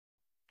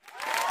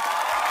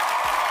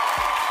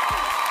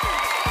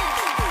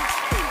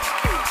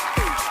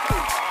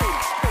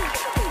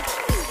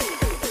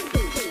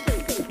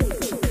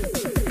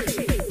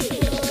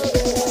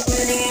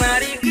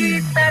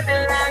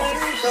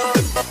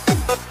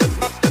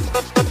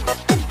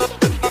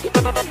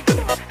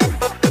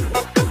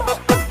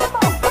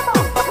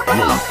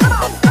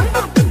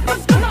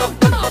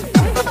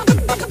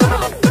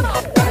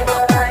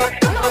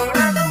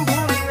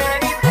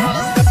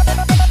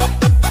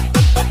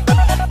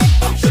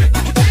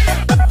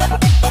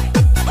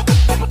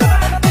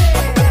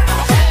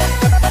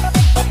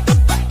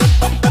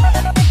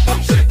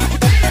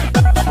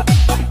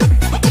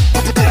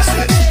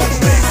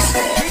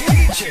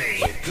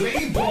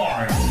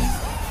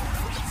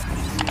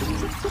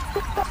Itong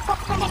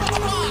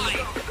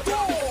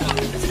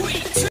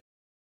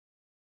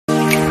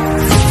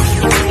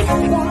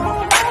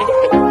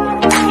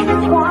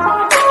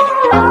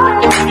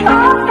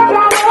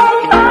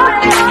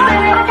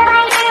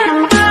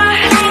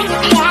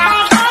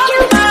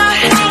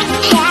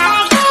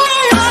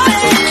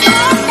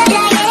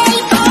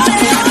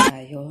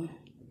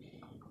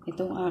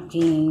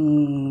aking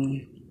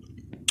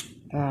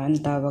ang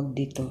tawag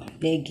dito,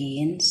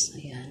 leggings.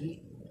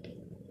 Ayan.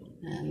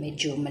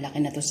 Medyo malaki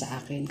na to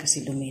sa akin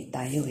kasi lumit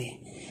tayo eh.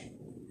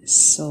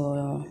 So,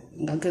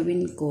 ang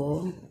gagawin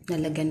ko,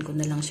 nalagyan ko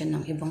na lang siya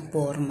ng ibang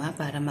forma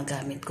para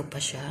magamit ko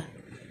pa siya.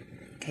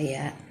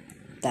 Kaya,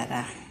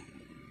 tara,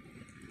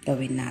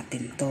 gawin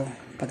natin to.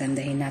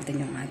 Pagandahin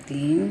natin yung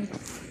ating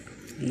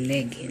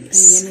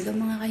leggings. Ayan na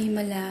mga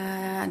kahimala.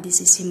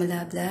 This is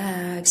HIMALA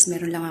VLOGS.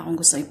 Meron lang akong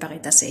gusto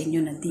ipakita sa inyo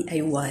na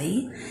DIY.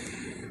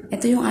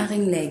 Ito yung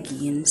aking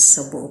leggings.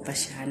 So, buo pa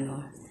siya,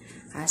 no?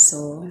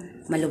 So,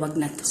 maluwag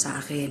na to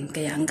sa akin.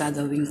 Kaya ang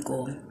gagawin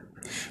ko,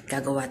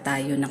 gagawa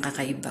tayo ng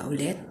kakaiba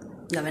ulit.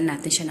 Gawan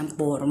natin siya ng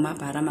forma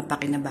para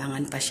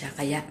mapakinabangan pa siya.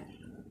 Kaya,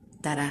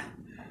 tara,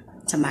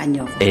 samahan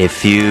nyo ako. A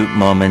few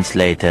moments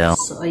later.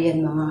 So,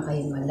 ayan mga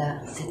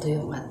kahimala. Ito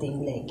yung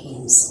ating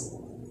leggings.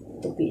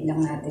 Tupi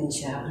lang natin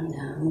siya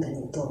ng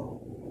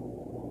ganito.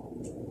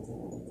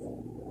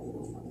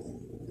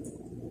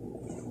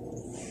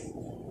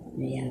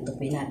 Ayan,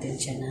 tupi natin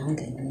siya ng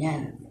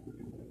ganyan.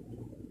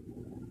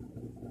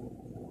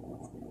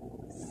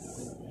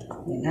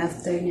 And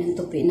after nyan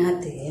tupi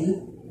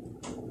natin,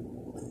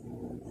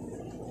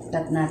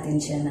 cut natin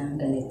siya ng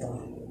ganito.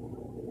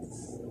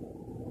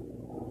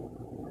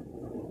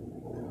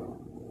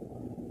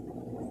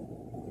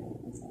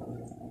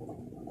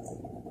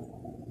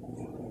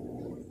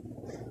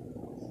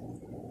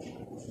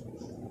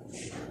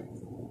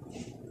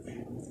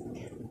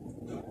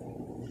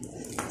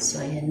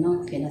 So, ayan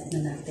no, kinat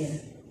na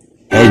natin.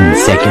 10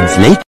 seconds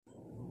later.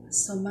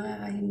 So,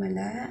 mga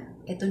kahimala,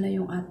 ito na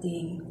yung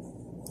ating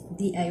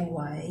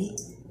DIY.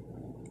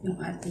 Yung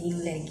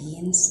ating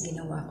leggings,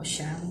 ginawa ko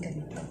siyang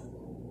ganito.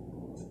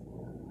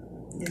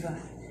 Diba?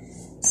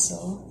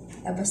 So,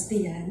 labas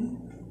diyan.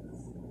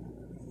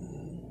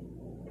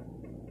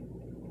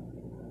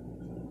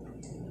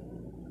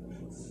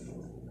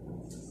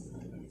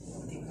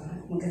 Diba?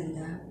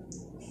 Maganda.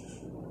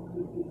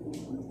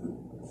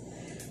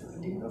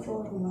 Diba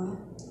forma?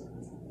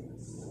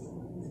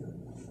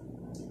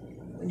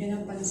 Pwede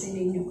nang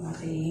pansinin yung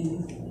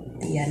aking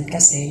tiyan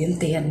kasi yung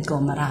tiyan ko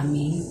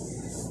maraming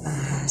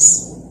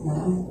ahas.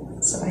 No?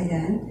 So,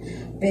 ayan.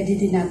 Pwede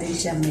din natin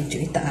siya medyo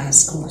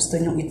itaas. Kung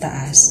gusto nyong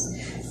itaas,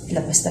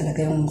 ilabas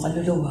talaga yung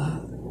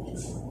kaluluwa.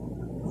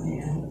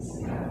 Ayan.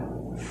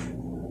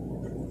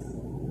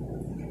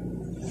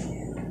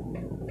 Ayan.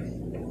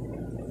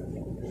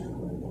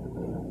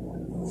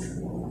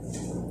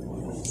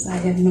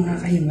 Sayang mga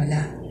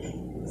kahimala.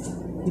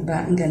 Diba?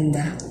 Ang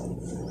ganda.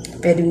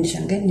 Pwede mo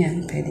siyang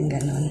ganyan. Pwedeng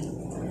ganon.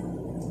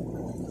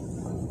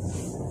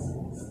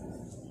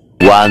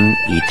 One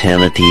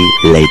eternity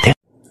later.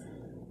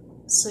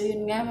 So,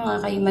 yun nga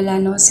mga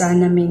kahimala, no?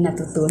 Sana may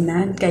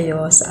natutunan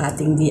kayo sa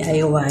ating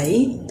DIY.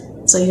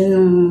 So, yun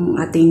yung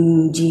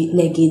ating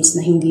leggings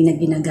na hindi na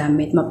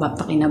ginagamit.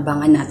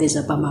 Mapapakinabangan natin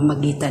sa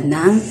pamamagitan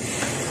ng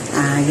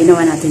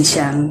ginawa natin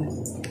siyang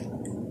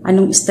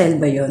anong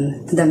style ba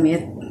yun?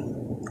 Damit.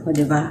 O,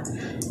 diba?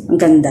 Ang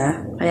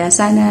ganda. Kaya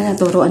sana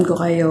naturuan ko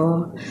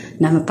kayo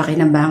na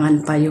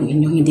mapakinabangan pa yung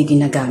inyong hindi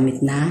ginagamit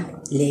na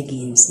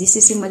leggings. This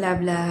is HIMALA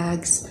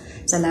VLOGS.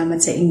 Salamat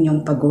sa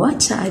inyong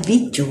pag-watch sa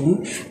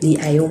video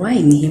DIY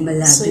ni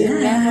HIMALA VLOGS. So yun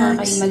nga mga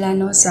kahimala,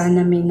 no?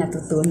 Sana may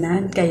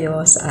natutunan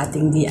kayo sa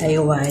ating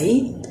DIY.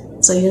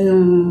 So yun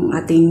yung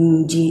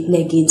ating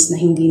leggings na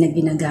hindi na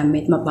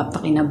ginagamit.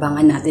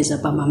 Mapapakinabangan natin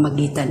sa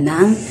pamamagitan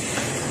ng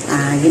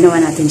ginawa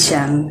natin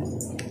siyang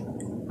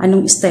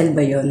anong style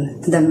ba yun?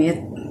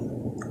 Damit.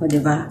 O,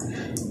 diba?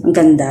 Ang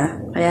ganda.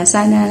 Kaya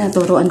sana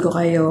naturuan ko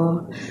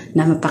kayo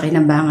na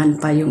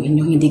mapakinabangan pa yung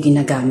inyong hindi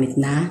ginagamit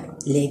na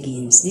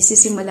leggings. This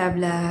is HIMALA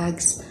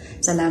VLOGS.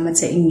 Salamat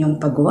sa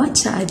inyong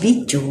pag-watch sa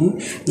video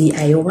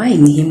DIY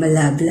ni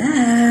HIMALA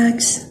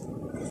VLOGS.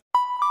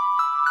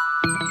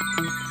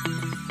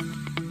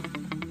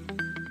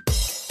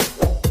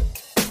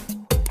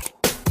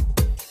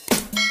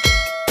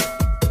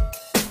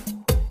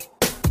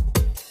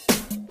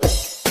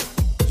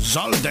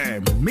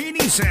 Zalde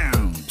Mini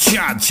Sound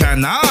Cha-Cha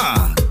na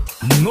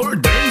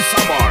Northern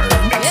Samar.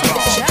 Let's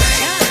go.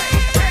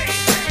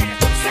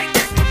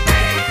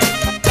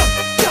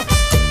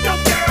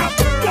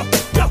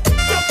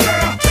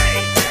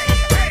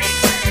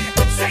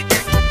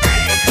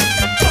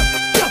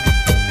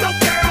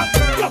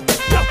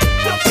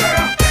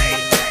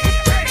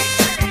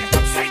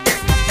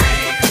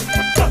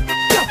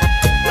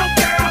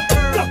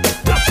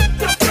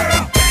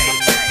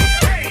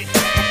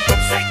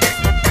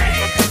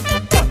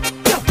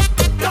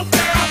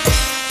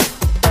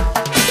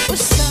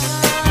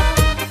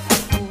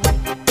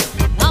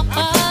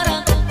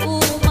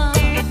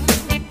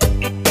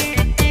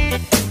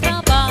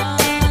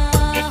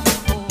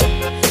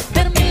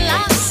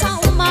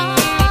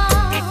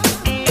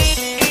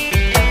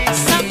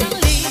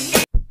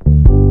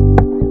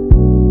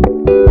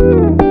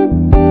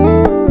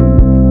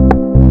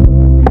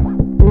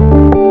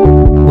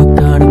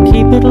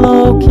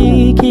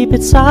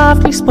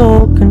 softly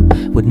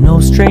spoken, with no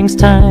strings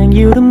tying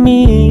you to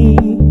me.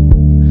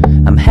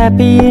 I'm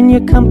happy in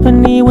your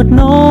company with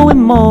no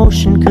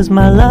emotion, 'cause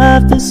my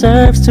love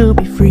deserves to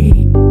be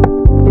free.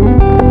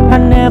 I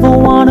never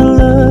wanna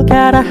look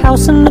at a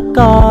house in the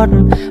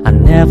garden, I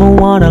never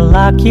wanna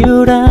lock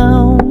you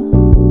down.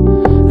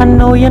 I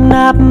know you're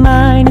not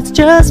mine, it's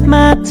just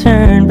my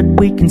turn, but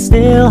we can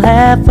still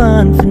have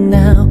fun for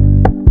now.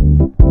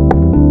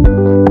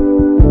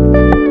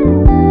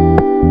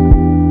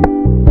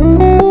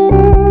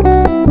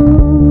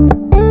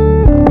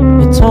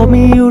 You told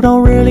me you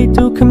don't really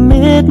do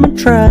commitment,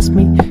 trust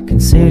me,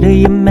 consider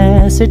your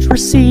message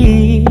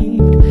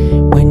received.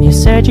 When you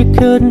said you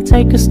couldn't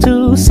take us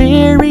too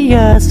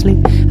seriously,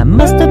 I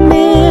must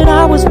admit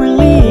I was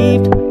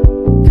relieved.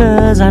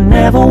 'Cause I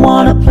never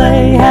wanna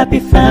play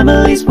happy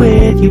families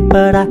with you,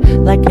 but I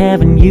like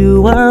having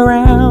you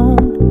around.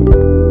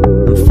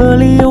 I'm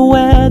fully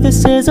aware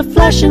this is a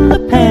flash in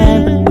the pan,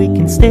 but we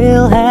can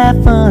still have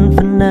fun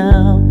for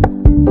now.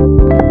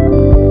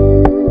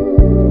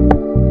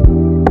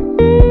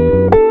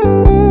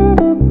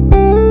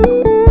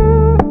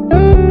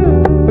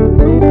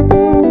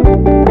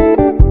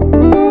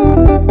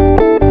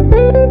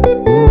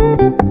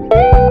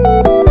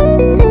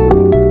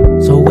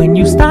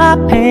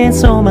 Paying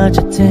so much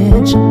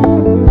attention,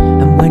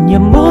 and when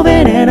you're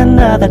moving in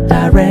another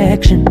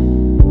direction,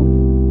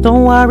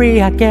 don't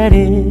worry, I get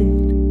it.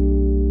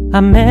 I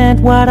meant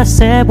what I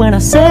said when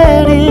I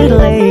said it,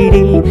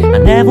 lady. I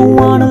never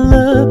wanna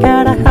look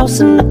at a house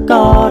in the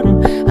garden,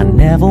 I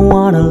never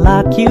wanna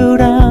lock you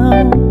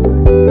down.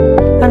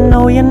 I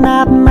know you're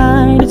not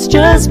mine, it's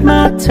just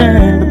my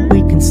turn, but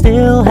we can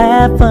still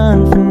have fun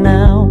for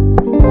now.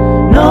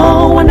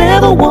 No, I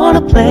never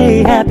wanna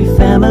play happy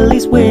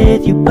families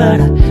with you, but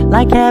I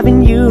like having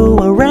you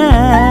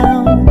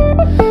around.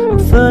 I'm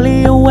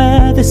fully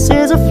aware this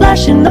is a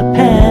flash in the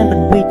pan,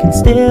 but we can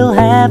still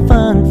have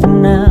fun for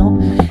now.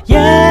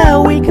 Yeah,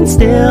 we can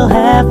still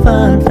have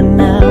fun for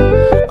now.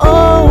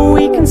 Oh,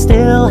 we can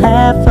still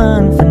have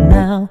fun for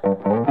now.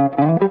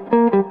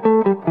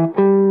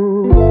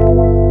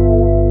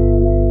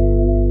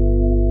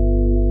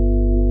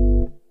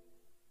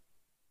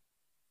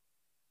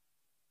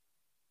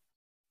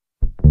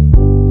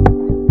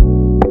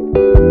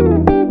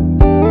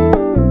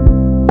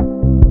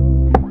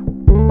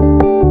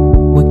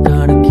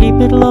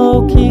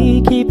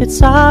 Low-key, keep it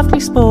softly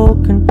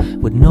spoken,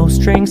 with no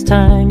strings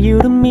tying you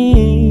to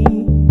me.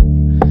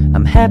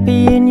 I'm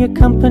happy in your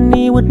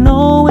company with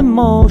no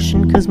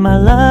emotion, 'cause my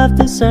love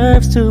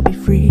deserves to be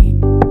free.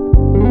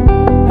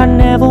 I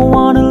never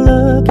wanna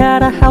look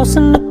at a house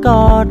in the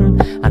garden,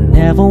 I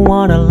never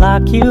wanna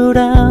lock you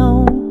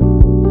down.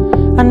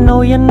 I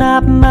know you're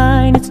not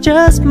mine, it's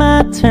just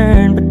my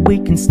turn, but we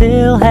can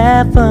still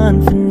have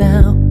fun for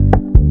now.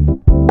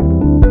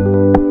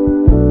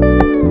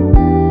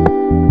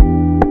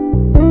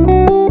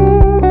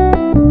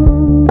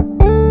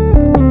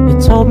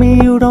 Told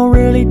me you don't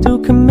really do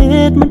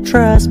commitment,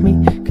 trust me,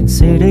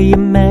 consider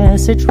your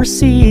message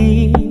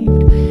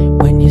received.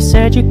 When you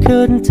said you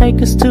couldn't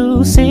take us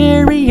too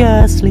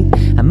seriously,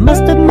 I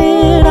must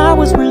admit I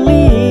was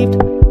relieved.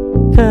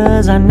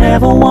 'Cause I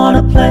never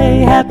wanna play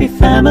happy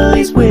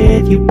families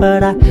with you,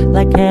 but I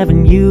like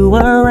having you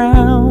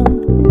around.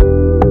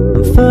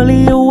 I'm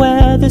fully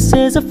aware this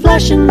is a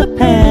flash in the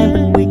pan,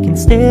 but we can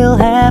still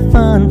have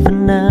fun for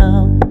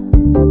now.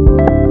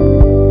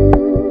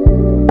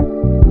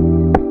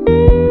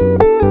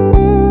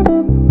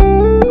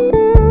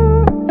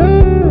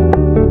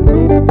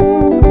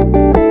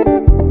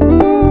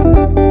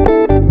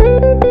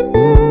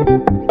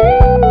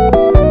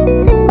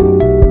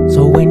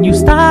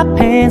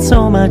 Paying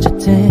so much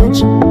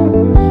attention,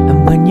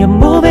 and when you're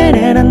moving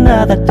in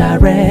another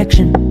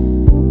direction,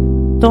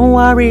 don't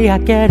worry, I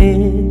get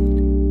it.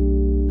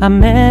 I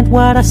meant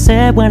what I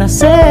said when I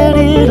said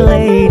it,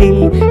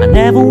 lady. I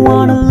never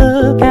wanna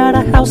look at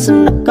a house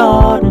in the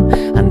garden,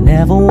 I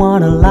never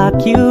wanna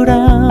lock you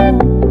down.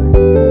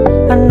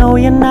 I know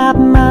you're not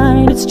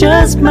mine, it's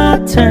just my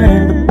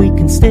turn, but we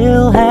can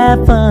still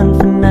have fun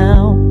for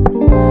now.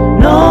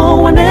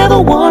 No, I never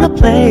wanna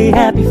play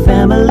happy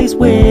families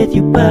with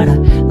you, but I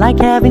like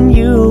having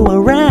you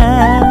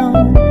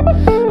around.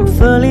 I'm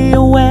fully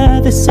aware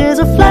this is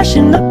a flash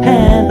in the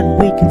pan, but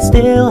we can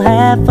still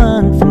have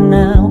fun for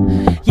now.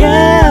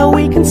 Yeah,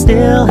 we can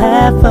still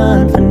have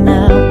fun for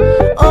now.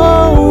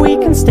 Oh, we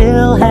can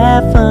still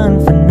have fun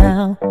for now.